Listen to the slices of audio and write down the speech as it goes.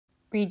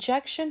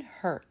Rejection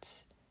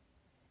hurts.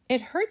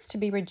 It hurts to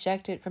be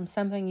rejected from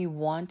something you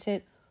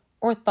wanted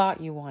or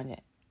thought you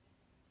wanted.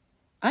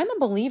 I'm a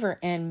believer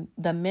in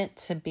the meant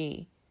to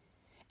be.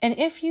 And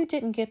if you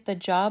didn't get the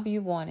job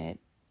you wanted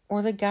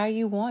or the guy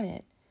you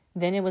wanted,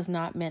 then it was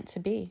not meant to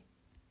be.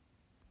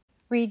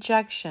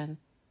 Rejection,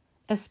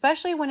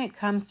 especially when it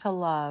comes to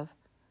love,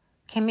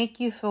 can make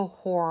you feel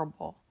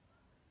horrible.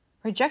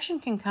 Rejection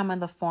can come in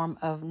the form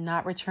of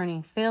not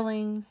returning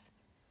feelings,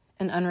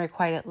 an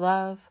unrequited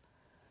love,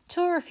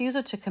 to a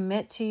refusal to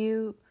commit to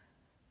you,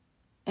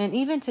 and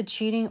even to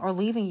cheating or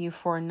leaving you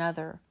for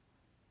another.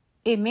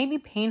 It may be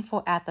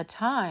painful at the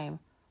time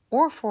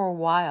or for a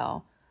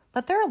while,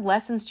 but there are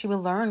lessons to be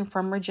learned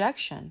from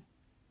rejection.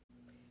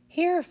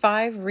 Here are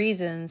 5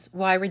 reasons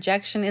why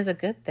rejection is a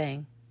good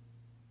thing.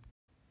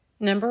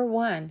 Number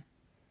 1,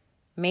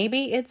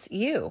 maybe it's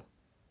you.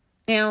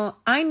 Now,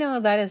 I know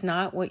that is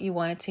not what you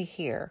wanted to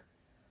hear,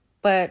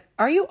 but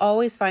are you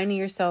always finding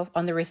yourself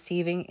on the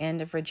receiving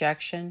end of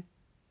rejection?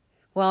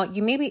 Well,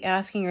 you may be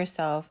asking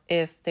yourself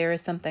if there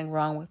is something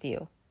wrong with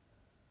you.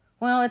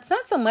 Well, it's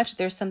not so much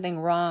there's something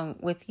wrong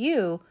with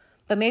you,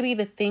 but maybe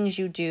the things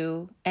you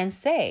do and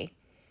say.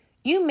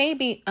 You may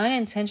be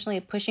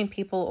unintentionally pushing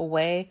people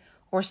away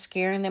or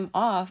scaring them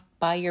off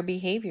by your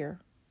behavior.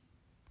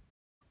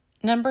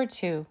 Number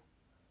 2,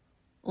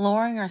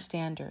 lowering our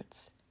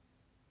standards.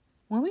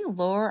 When we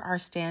lower our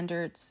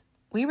standards,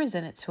 we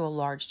resent it to a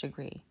large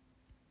degree.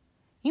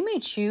 You may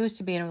choose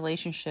to be in a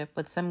relationship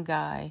with some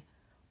guy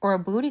or a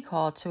booty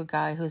call to a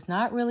guy who's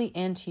not really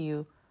into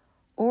you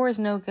or is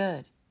no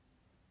good.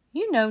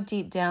 You know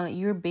deep down that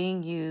you're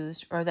being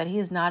used or that he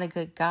is not a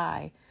good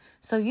guy,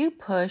 so you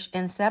push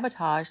and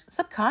sabotage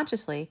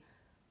subconsciously,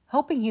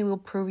 hoping he will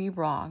prove you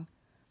wrong,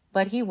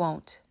 but he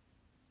won't.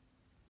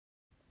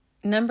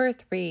 Number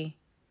 3,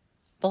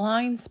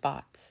 blind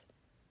spots.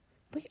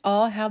 We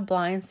all have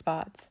blind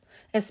spots,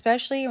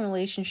 especially in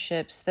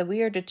relationships that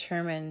we are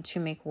determined to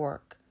make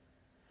work.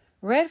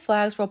 Red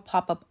flags will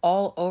pop up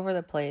all over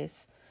the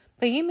place,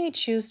 but you may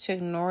choose to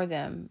ignore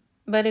them,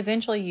 but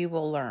eventually you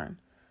will learn.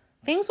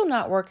 Things will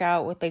not work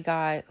out with a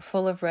guy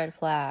full of red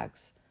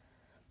flags,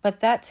 but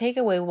that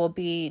takeaway will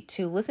be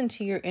to listen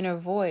to your inner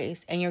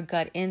voice and your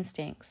gut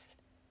instincts.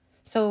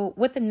 So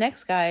with the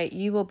next guy,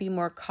 you will be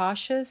more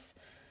cautious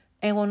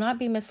and will not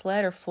be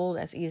misled or fooled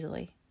as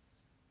easily.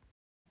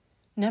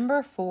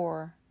 Number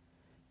 4,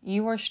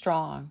 you are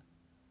strong.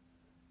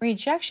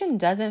 Rejection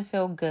doesn't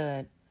feel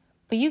good,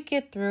 but you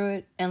get through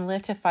it and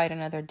live to fight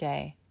another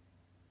day.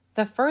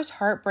 The first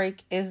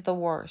heartbreak is the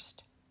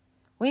worst.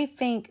 We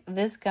think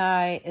this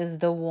guy is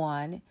the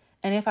one,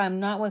 and if I'm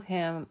not with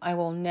him, I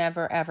will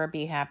never ever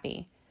be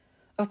happy.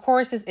 Of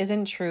course, this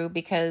isn't true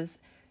because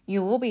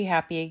you will be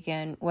happy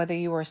again whether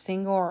you are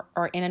single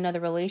or in another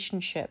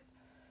relationship.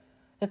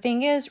 The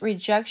thing is,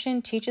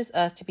 rejection teaches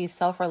us to be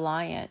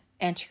self-reliant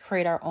and to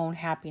create our own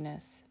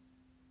happiness.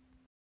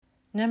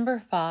 Number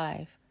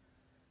 5,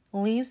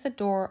 leaves the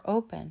door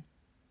open.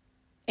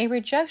 A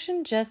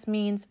rejection just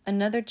means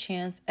another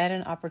chance at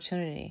an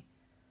opportunity.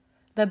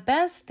 The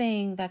best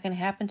thing that can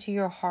happen to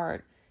your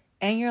heart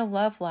and your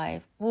love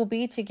life will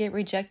be to get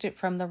rejected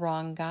from the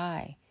wrong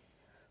guy.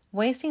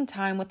 Wasting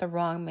time with the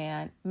wrong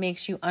man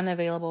makes you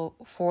unavailable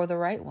for the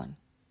right one.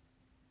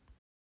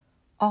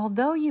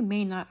 Although you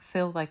may not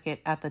feel like it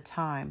at the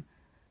time,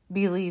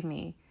 believe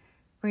me,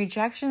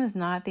 rejection is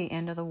not the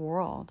end of the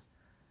world.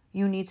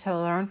 You need to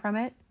learn from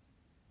it,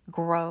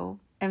 grow,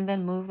 and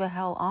then move the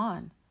hell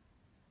on.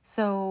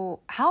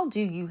 So how do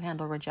you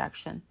handle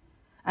rejection?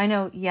 I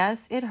know,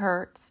 yes, it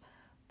hurts,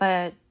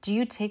 but do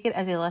you take it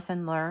as a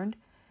lesson learned?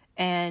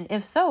 And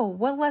if so,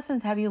 what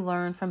lessons have you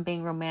learned from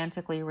being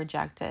romantically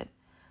rejected?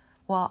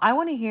 Well, I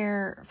want to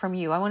hear from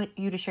you. I want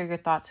you to share your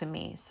thoughts with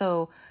me.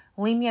 So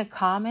leave me a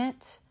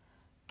comment,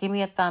 give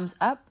me a thumbs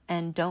up,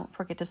 and don't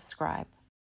forget to subscribe.